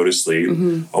guess I'll go to sleep.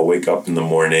 I'll wake up in the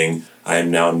morning. I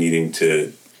am now needing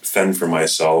to fend for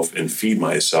myself and feed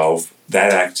myself.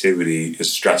 That activity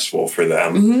is stressful for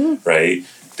them, right?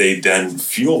 They then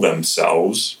fuel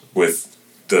themselves with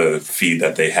the feed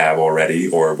that they have already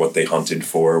or what they hunted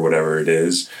for, whatever it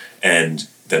is, and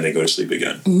then they go to sleep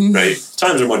again, right?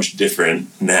 Times are much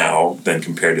different now than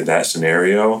compared to that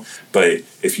scenario, but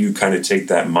if you kind of take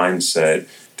that mindset,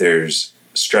 there's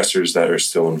stressors that are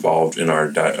still involved in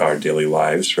our daily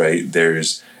lives, right?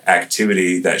 There's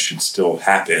activity that should still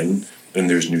happen, and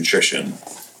there's nutrition.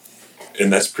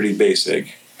 And that's pretty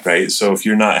basic, right? So if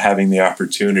you're not having the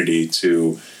opportunity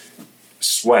to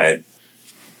sweat,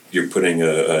 you're putting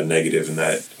a negative in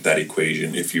that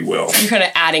equation, if you will. You're kind of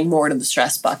adding more to the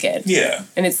stress bucket. Yeah.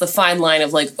 And it's the fine line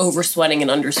of like over-sweating and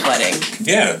under-sweating.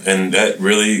 Yeah, and that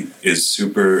really is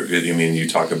super, I mean, you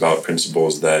talk about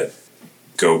principles that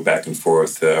go back and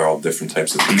forth, that are all different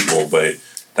types of people, but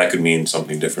that could mean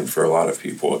something different for a lot of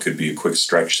people. It could be a quick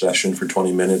stretch session for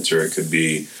 20 minutes, or it could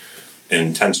be an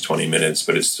intense 20 minutes,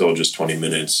 but it's still just 20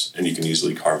 minutes, and you can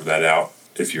easily carve that out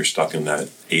if you're stuck in that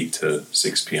 8 to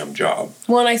 6 p.m. job.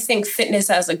 Well, and I think fitness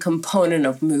as a component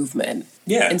of movement.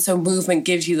 Yeah. And so movement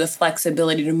gives you the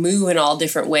flexibility to move in all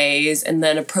different ways, and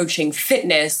then approaching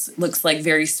fitness looks like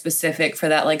very specific for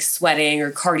that, like sweating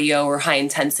or cardio or high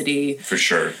intensity. For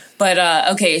sure. But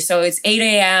okay, so it's 8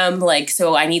 a.m. Like,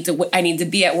 so I need to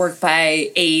be at work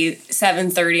by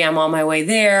 7:30. I'm on my way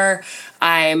there.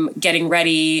 I'm getting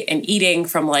ready and eating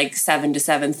from like 7 to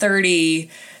 7:30.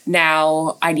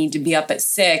 Now I need to be up at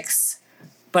 6,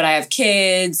 but I have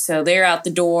kids, so they're out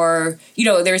the door. You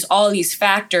know, there's all these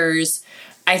factors.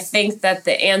 I think that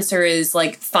the answer is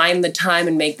like find the time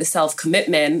and make the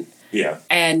self-commitment. Yeah.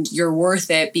 And you're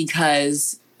worth it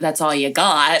because that's all you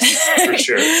got. For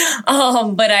sure.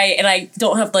 But I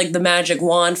don't have like the magic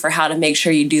wand for how to make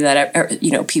sure you do that,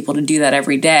 you know, people to do that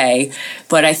every day.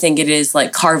 But I think it is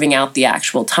like carving out the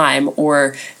actual time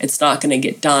or it's not going to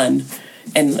get done.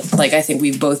 And like, I think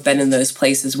we've both been in those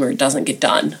places where it doesn't get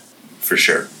done. For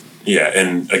sure. Yeah.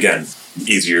 And again,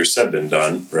 easier said than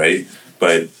done, right?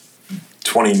 But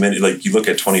 20 minutes, like you look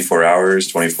at 24 hours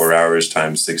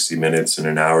times 60 minutes in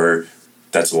an hour,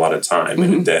 that's a lot of time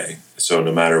in a day. So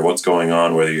no matter what's going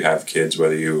on, whether you have kids,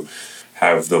 whether you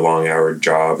have the long hour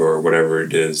job or whatever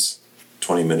it is,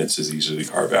 20 minutes is easily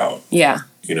carved out. Yeah.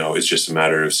 You know, it's just a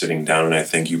matter of sitting down, and I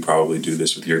think you probably do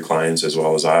this with your clients as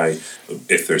well as I.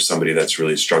 If there's somebody that's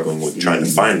really struggling with trying to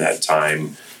find that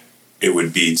time, it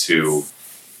would be to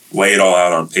lay it all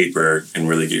out on paper and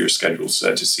really get your schedule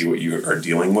set to see what you are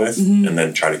dealing with and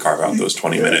then try to carve out those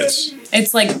 20 minutes.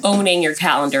 It's like owning your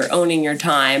calendar, owning your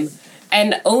time,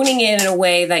 and owning it in a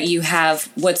way that you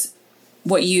have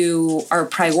what you are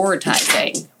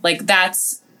prioritizing. Like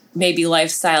that's maybe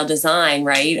lifestyle design,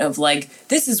 right? Of like,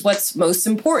 this is what's most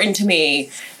important to me.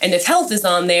 And if health is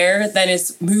on there, then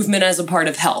it's movement as a part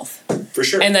of health. For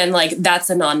sure. And then like, that's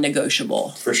a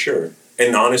non-negotiable. For sure.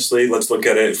 And honestly, let's look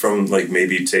at it from like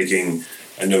maybe taking,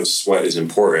 I know sweat is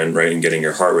important, right? And getting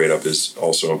your heart rate up is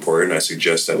also important. I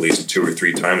suggest at least 2 or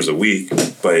 3 times a week,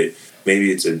 but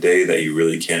maybe it's a day that you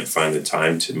really can't find the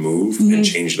time to move and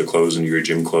change the clothes into your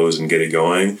gym clothes and get it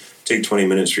going. Take 20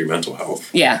 minutes for your mental health.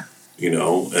 Yeah. You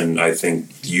know, and I think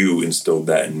you instilled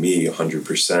that in me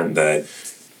 100%, that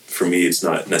for me, it's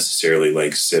not necessarily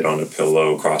like sit on a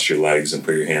pillow, cross your legs and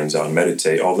put your hands out and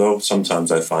meditate. Although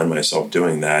sometimes I find myself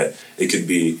doing that. It could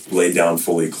be lay down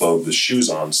fully clothed with shoes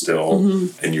on still,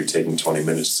 and you're taking 20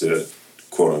 minutes to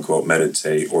quote unquote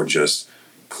meditate or just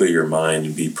clear your mind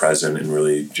and be present and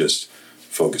really just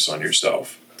focus on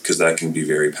yourself. Because that can be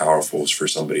very powerful for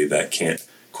somebody that can't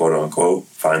quote unquote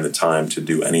find the time to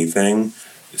do anything.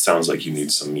 It sounds like you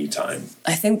need some me time.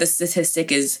 I think the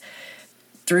statistic is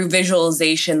through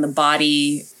visualization, the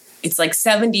body, it's like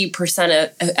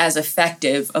 70% as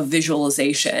effective of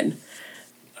visualization.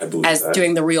 I believe as that.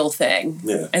 doing the real thing.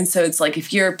 Yeah. And so it's like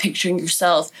if you're picturing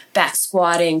yourself back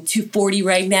squatting 240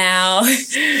 right now,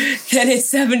 then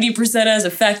it's 70% as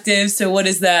effective. So what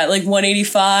is that? Like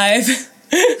 185?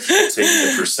 Taking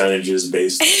the percentages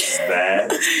based on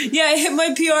that. Yeah, I hit my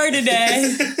PR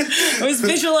today. I was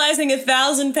visualizing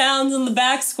 1,000 pounds in the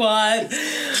back squat.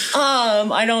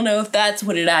 I don't know if that's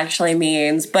what it actually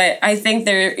means, but I think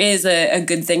there is a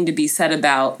good thing to be said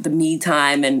about the me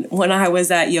time. And when I was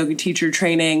at yoga teacher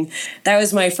training, that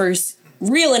was my first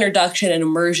real introduction and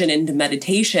immersion into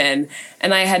meditation.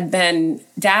 And I had been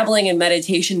dabbling in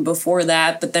meditation before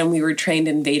that, but then we were trained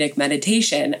in Vedic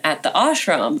meditation at the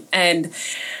ashram. And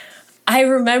I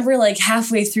remember like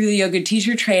halfway through the yoga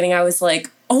teacher training, I was like,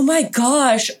 oh my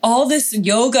gosh, all this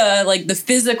yoga, like the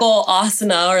physical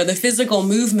asana or the physical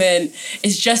movement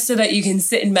is just so that you can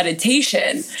sit in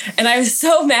meditation. And I was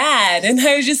so mad. And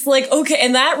I was just like, okay.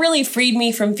 And that really freed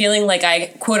me from feeling like I,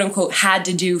 quote unquote, had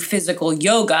to do physical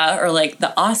yoga or like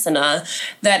the asana,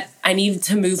 that I needed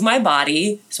to move my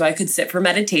body so I could sit for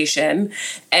meditation.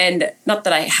 And not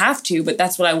that I have to, but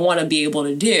that's what I want to be able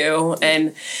to do.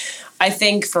 And I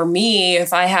think for me,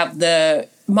 if I have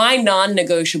my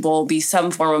non-negotiable be some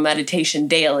form of meditation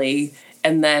daily,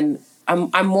 and then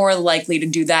I'm more likely to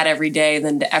do that every day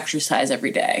than to exercise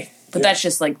every day. But that's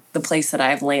just like the place that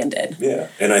I've landed. Yeah,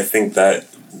 and I think that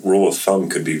rule of thumb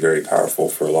could be very powerful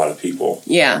for a lot of people.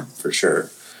 Yeah. For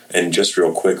sure. And just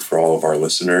real quick for all of our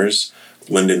listeners,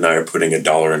 Linda and I are putting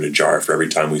 $1 in a jar for every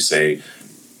time we say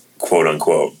quote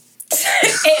unquote.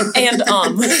 and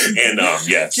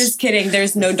yes. Just kidding.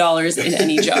 There's no dollars in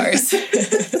any jars.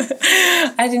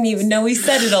 I didn't even know we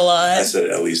said it a lot. I said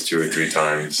it at least 2 or 3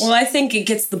 times. Well, I think it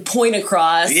gets the point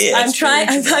across. Yeah,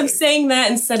 I'm saying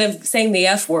that instead of saying the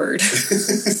F word.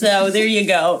 So there you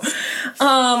go.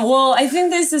 Well, I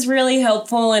think this is really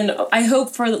helpful, and I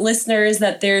hope for listeners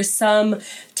that there's some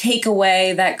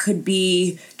takeaway that could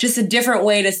be just a different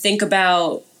way to think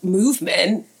about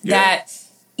movement. Yeah. That,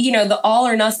 you know, the all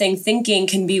or nothing thinking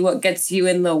can be what gets you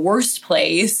in the worst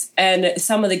place. And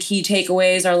some of the key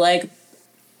takeaways are like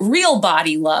real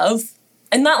body love,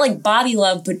 and not like body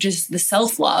love, but just the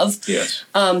self-love. Yes.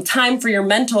 Time for your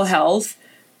mental health,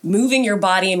 moving your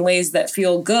body in ways that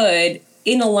feel good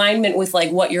in alignment with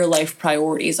like what your life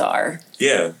priorities are.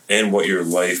 Yeah. And what your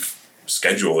life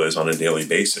schedule is on a daily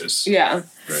basis. Yeah.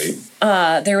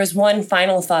 Right. There was one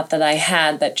final thought that I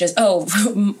had that just,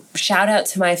 shout out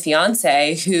to my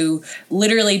fiance who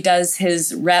literally does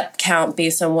his rep count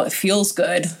based on what feels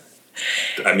good.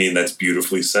 I mean, that's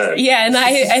beautifully said. Yeah, and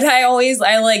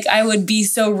I would be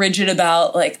so rigid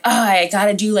about like, I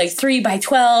gotta do like 3 by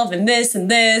 12 and this,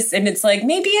 and it's like,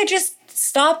 maybe I just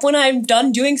stop when I'm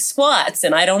done doing squats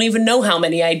and I don't even know how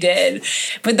many I did.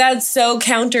 But that's so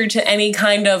counter to any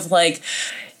kind of like,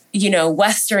 you know,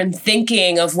 Western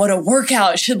thinking of what a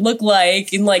workout should look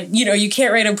like. And like, you know, you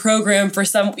can't write a program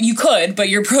you could, but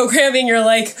you're programming your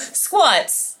like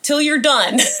squats till you're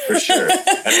done. For sure. And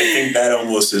I think that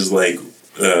almost is like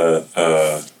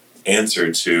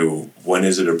answer to when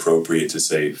is it appropriate to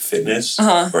say fitness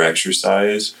or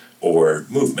exercise or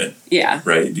movement. Yeah.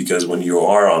 Right? Because when you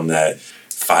are on that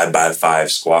 5x5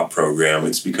 squat program,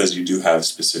 it's because you do have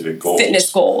specific goals.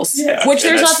 Fitness goals. Yeah. Which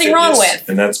there's nothing wrong with.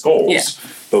 And that's goals. Yeah.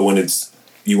 But when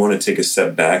you want to take a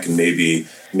step back and maybe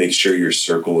make sure your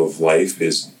circle of life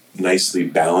is nicely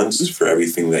balanced for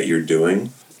everything that you're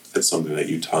doing. That's something that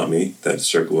you taught me, that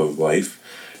circle of life.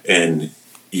 And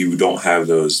you don't have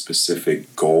those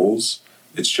specific goals.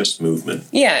 It's just movement.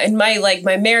 Yeah, and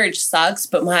my marriage sucks,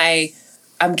 but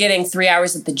I'm getting 3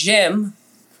 hours at the gym.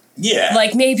 Yeah.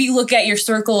 Like maybe look at your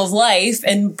circle of life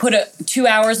and put 2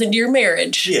 hours into your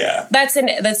marriage. Yeah. That's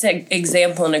an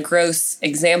example and a gross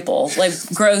example. Like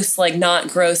gross, like not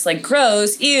gross, like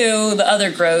gross. Ew, the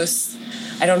other gross.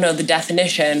 I don't know the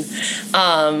definition.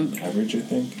 Average, I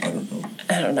think.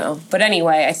 I don't know. But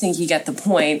anyway, I think you get the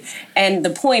point. And the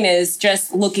point is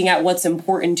just looking at what's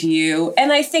important to you.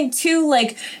 And I think, too,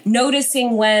 like,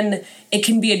 noticing when it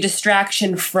can be a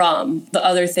distraction from the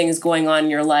other things going on in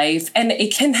your life. And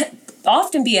it can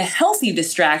often be a healthy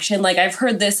distraction. Like, I've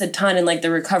heard this a ton in, like, the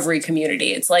recovery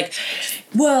community. It's like,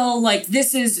 well, like,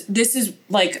 this is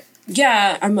like,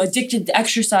 yeah, I'm addicted to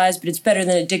exercise, but it's better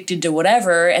than addicted to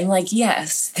whatever. And like,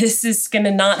 yes, this is going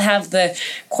to not have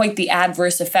quite the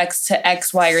adverse effects to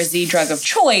X, Y, or Z drug of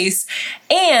choice.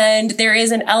 And there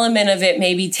is an element of it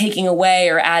maybe taking away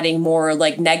or adding more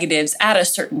like negatives at a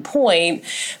certain point.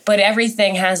 But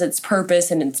everything has its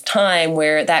purpose and its time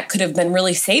where that could have been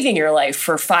really saving your life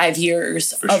for 5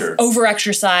 years of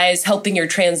over-exercise, helping your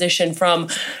transition from,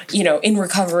 you know, in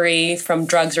recovery from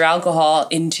drugs or alcohol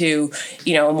into,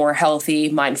 you know, a more healthy,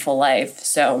 mindful life.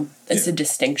 So it's a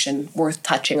distinction worth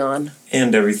touching on.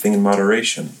 And everything in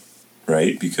moderation,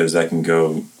 right? Because that can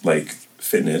go like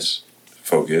fitness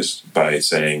focused by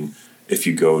saying if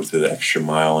you go to the extra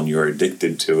mile and you're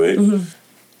addicted to it,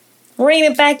 Rein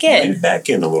it back in. Rein it back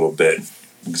in a little bit.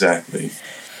 Exactly.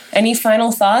 Any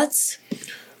final thoughts?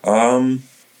 I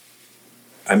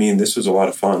mean, this was a lot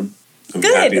of fun. I'm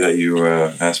happy that you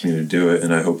asked me to do it,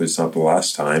 and I hope it's not the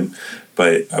last time.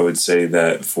 But I would say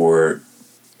that for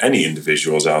any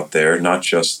individuals out there, not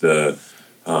just the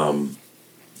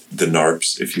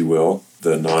NARPs, if you will,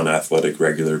 the non-athletic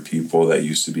regular people that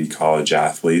used to be college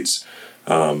athletes,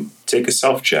 take a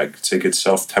self-check, take a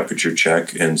self-temperature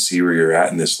check, and see where you're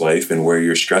at in this life and where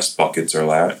your stress buckets are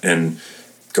at, and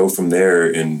go from there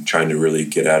in trying to really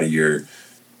get out of your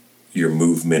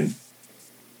movement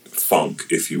funk,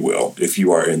 if you will. If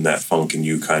you are in that funk and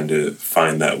you kind of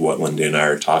find that what Linda and I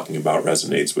are talking about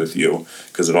resonates with you,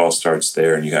 because it all starts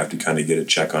there, and you have to kind of get a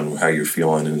check on how you're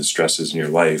feeling and the stresses in your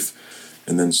life,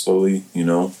 and then slowly,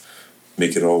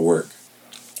 make it all work.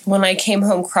 When I came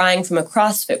home crying from a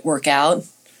CrossFit workout,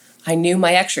 I knew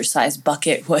my exercise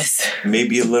bucket was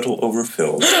maybe a little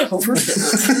overfilled.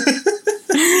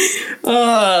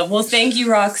 Well, thank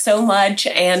you, Rock, so much.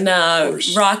 And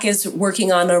Rock is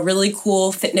working on a really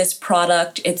cool fitness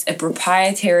product. It's a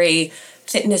proprietary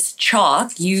fitness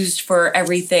chalk used for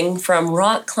everything from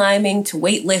rock climbing to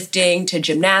weightlifting to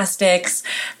gymnastics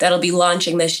that'll be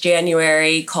launching this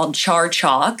January, called Char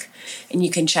Chalk. And you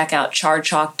can check out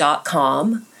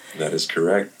charchalk.com. That is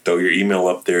correct. Throw your email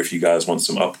up there if you guys want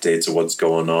some updates of what's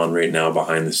going on right now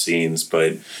behind the scenes,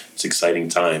 but it's exciting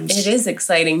times. It is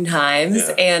exciting times,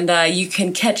 and you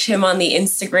can catch him on the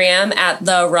Instagram at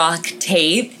The Rock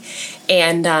Tate,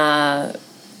 and I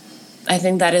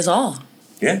think that is all.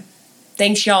 Yeah.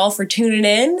 Thanks, y'all, for tuning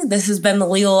in. This has been the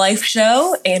Lila Life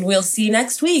Show, and we'll see you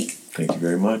next week. Thank you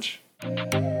very much.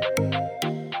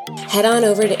 Head on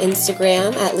over to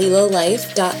Instagram at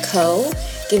lilalife.co.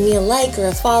 Give me a like or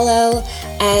a follow,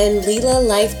 and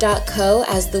lilalife.co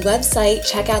as the website.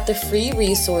 Check out the free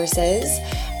resources.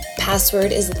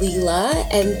 Password is Lila,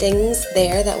 and things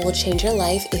there that will change your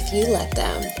life if you let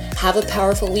them. Have a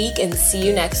powerful week, and see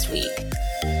you next week.